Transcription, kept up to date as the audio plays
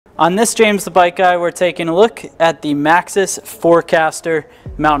On this James the Bike Guy, we're taking a look at the Maxxis Forecaster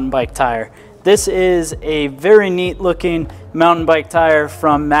mountain bike tire. This is a very neat looking mountain bike tire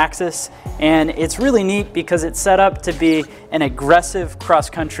from Maxxis, and it's really neat because it's set up to be an aggressive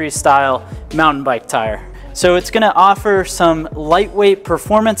cross-country style mountain bike tire. So it's going to offer some lightweight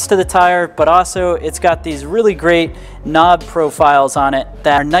performance to the tire, but also it's got these really great knob profiles on it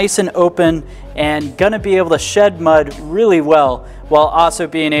that are nice and open and going to be able to shed mud really well while also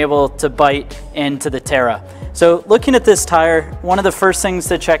being able to bite into the Terra. So looking at this tire, one of the first things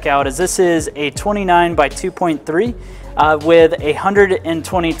to check out is this is a 29 by 2.3 with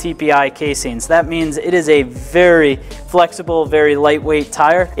 120 TPI casings. That means it is a very flexible, very lightweight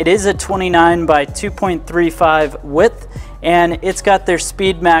tire. It is a 29 by 2.35 width, and it's got their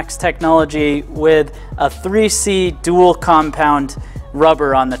SpeedMax technology with a 3C dual compound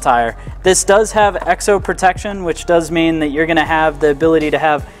rubber on the tire. This does have exo protection, which does mean that you're going to have the ability to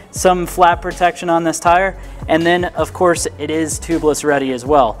have some flat protection on this tire, and then of course it is tubeless ready as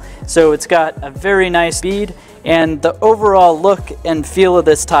well. So it's got a very nice speed, and the overall look and feel of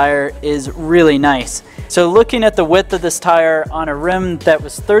this tire is really nice. So looking at the width of this tire on a rim that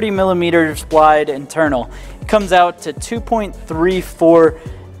was 30 millimeters wide internal, it comes out to 2.34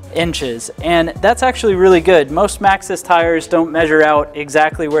 inches, and that's actually really good. Most Maxxis tires don't measure out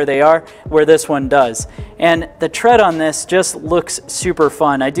exactly where they are, where this one does. And the tread on this just looks super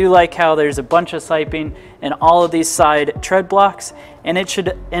fun. I do like how there's a bunch of siping in all of these side tread blocks, and it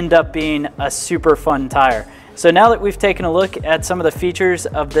should end up being a super fun tire. So now that we've taken a look at some of the features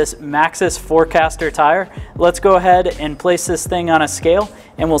of this Maxxis Forecaster tire, let's go ahead and place this thing on a scale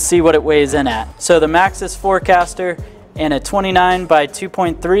and we'll see what it weighs in at. So the Maxxis Forecaster and a 29 by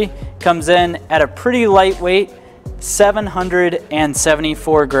 2.3 comes in at a pretty lightweight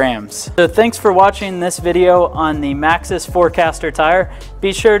 774 grams. So thanks for watching this video on the Maxxis Forecaster tire.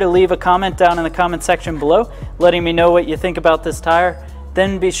 Be sure to leave a comment down in the comment section below letting me know what you think about this tire.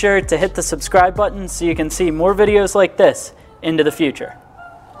 Then be sure to hit the subscribe button so you can see more videos like this into the future.